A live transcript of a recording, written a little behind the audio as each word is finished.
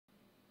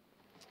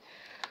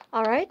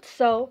All right,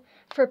 so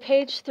for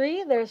page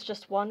 3, there's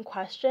just one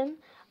question.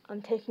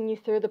 I'm taking you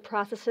through the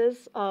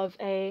processes of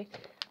a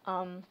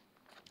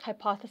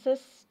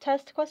hypothesis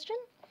test question.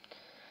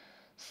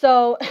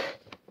 So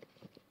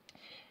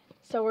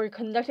we're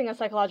conducting a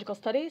psychological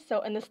study.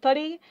 So in the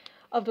study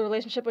of the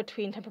relationship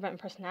between temperament and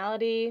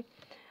personality,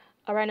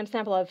 a random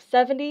sample of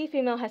 70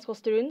 female high school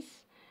students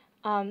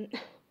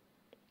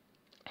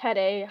had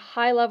a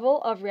high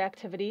level of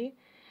reactivity,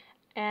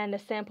 and a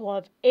sample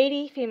of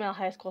 80 female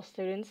high school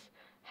students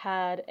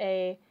had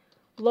a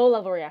low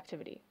level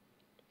reactivity.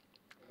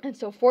 And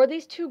so for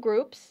these two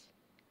groups,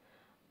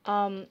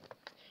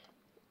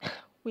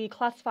 we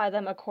classify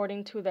them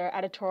according to their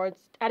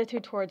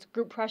attitude towards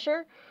group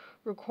pressure,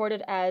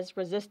 recorded as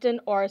resistant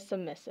or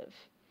submissive.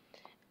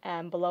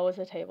 And below is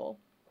a table.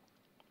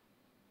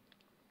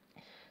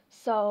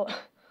 So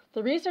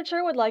the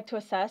researcher would like to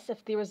assess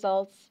if the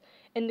results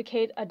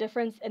indicate a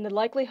difference in the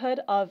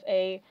likelihood of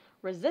a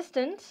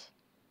resistant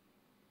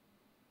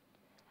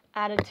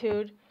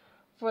attitude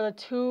for the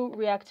two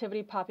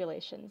reactivity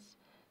populations.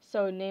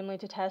 So namely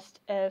to test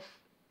if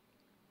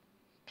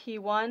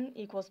P1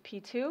 equals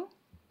P2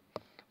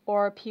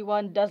 or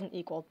P1 doesn't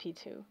equal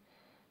P2.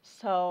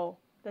 So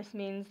this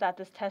means that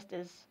this test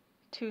is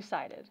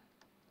two-sided.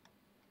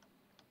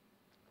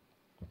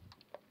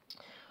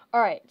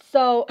 All right,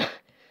 so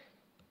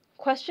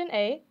question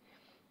A,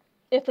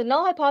 if the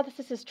null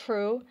hypothesis is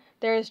true,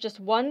 there is just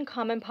one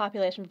common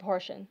population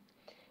proportion.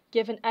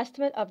 Give an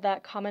estimate of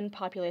that common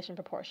population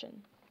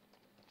proportion.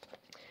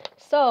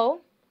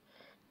 So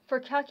for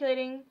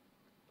calculating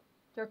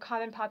your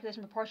common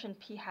population proportion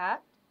P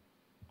hat,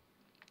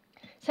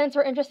 since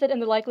we're interested in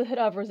the likelihood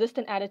of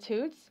resistant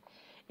attitudes,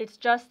 it's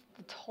just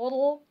the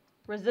total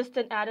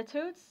resistant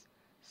attitudes,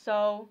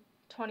 so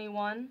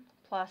 21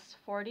 plus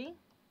 40,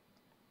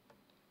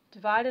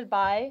 divided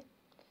by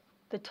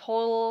the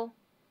total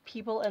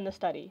people in the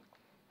study,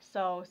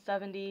 so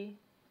 70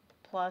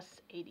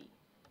 plus 80.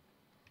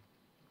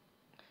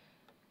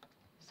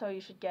 So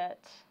you should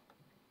get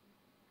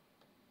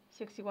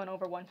 61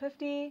 over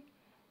 150,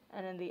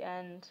 and in the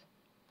end,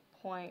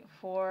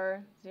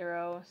 0.4067.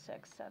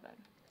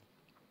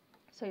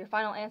 So your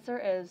final answer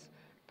is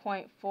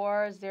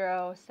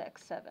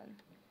 0.4067,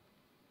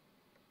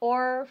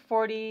 or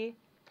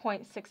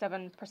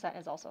 40.67%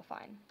 is also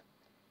fine.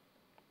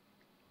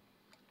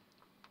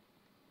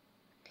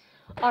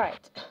 All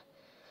right,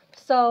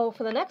 so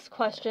for the next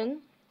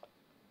question,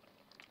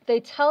 they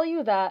tell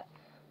you that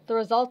the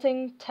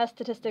resulting test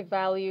statistic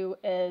value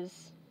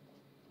is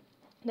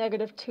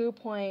negative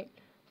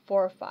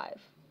 2.45.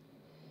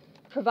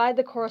 Provide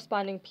the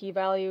corresponding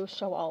p-value,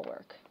 show all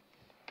work.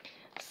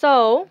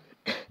 So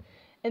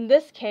in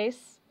this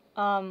case,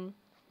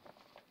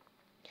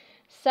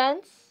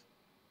 since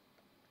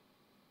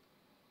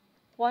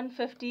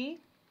 150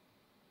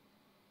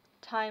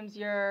 times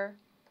your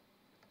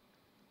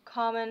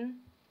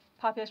common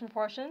population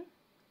proportion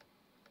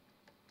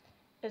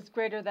is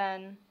greater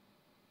than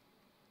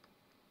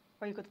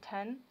or equal to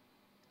 10,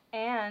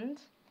 and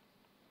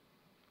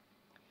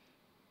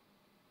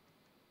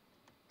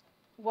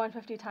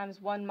 150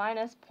 times 1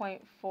 minus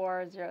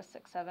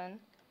 0.4067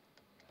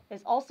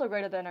 is also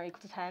greater than or equal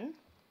to 10,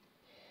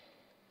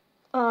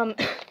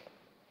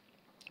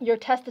 your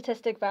test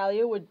statistic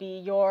value would be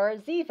your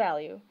z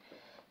value.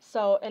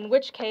 So in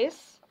which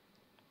case,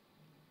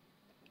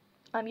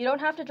 you don't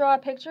have to draw a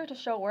picture to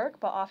show work,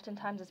 but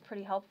oftentimes it's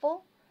pretty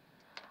helpful.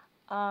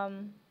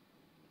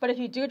 But if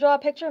you do draw a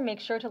picture, make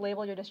sure to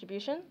label your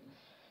distribution.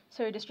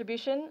 So your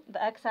distribution,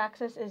 the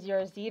x-axis is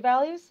your z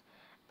values.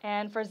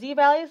 And for z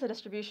values, the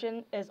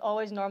distribution is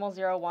always normal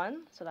 0,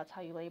 1. So that's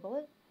how you label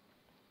it.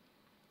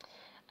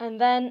 And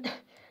then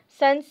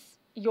since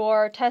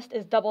your test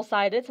is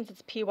double-sided, since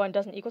it's P1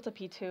 doesn't equal to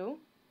P2,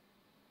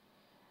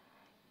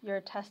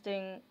 you're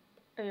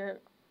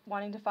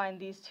wanting to find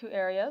these two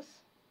areas.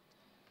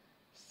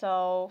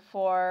 So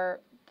for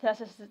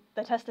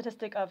the test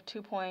statistic of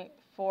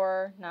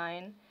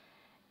 2.49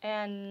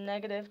 and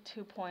negative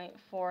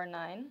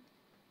 2.49,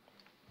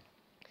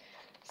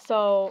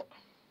 so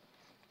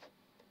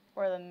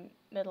where the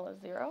middle is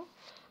 0.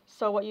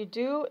 So what you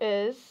do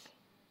is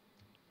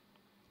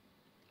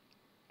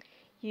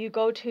you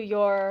go to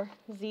your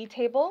z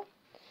table,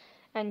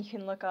 and you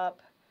can look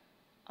up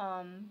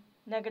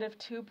negative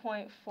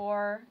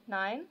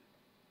 2.49,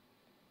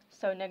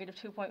 so negative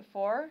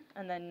 2.4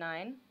 and then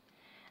 9,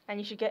 and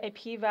you should get a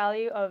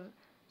p-value of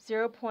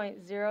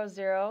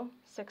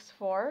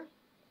 0.0064.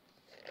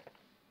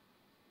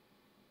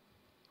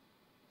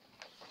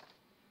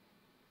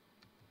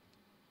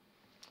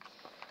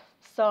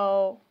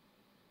 So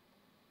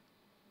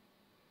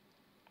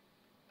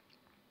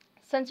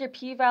since your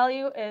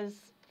p-value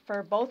is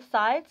for both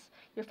sides,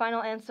 your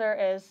final answer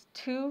is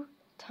 2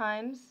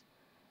 times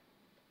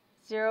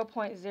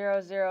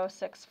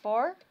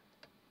 0.0064,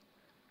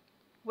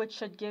 which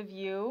should give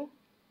you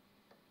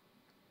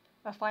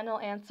a final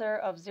answer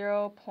of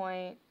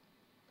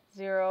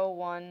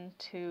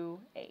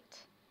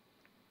 0.0128.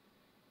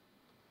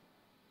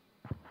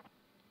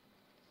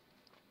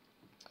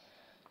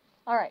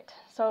 All right,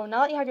 so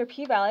now that you have your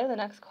p-value, the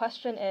next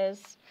question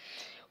is,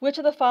 which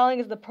of the following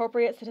is the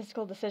appropriate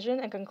statistical decision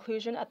and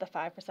conclusion at the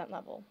 5%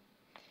 level?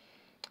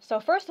 So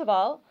first of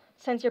all,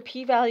 since your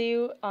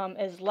p-value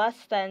is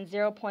less than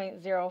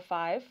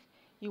 0.05,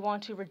 you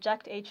want to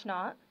reject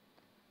h0.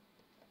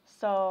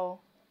 So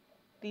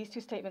these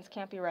two statements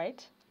can't be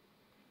right.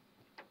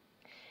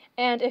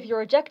 And if you're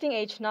rejecting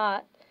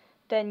h0,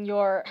 then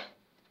you're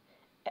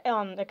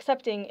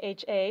accepting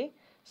HA,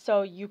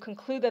 so you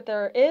conclude that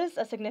there is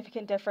a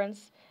significant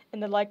difference in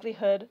the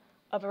likelihood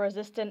of a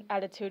resistant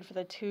attitude for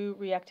the two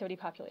reactivity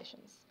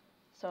populations.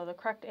 So the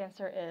correct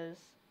answer is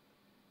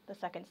the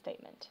second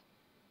statement.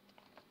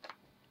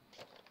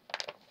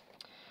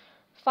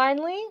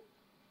 Finally,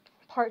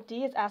 part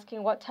D is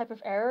asking what type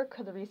of error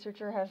could the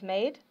researcher have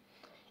made.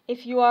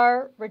 If you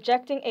are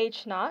rejecting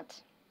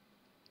H0,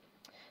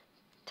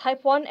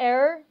 type 1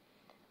 error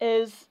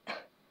is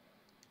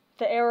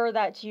the error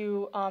that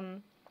you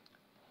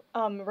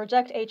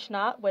reject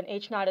H0 when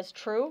H0 is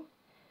true.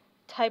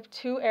 Type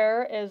 2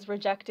 error is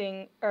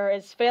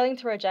failing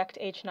to reject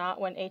H0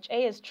 when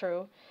HA is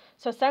true.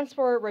 So since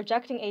we're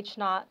rejecting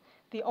H0,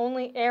 the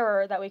only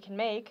error that we can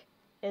make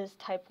is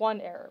type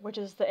 1 error, which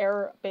is the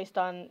error based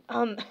on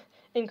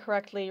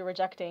incorrectly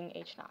rejecting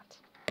H0.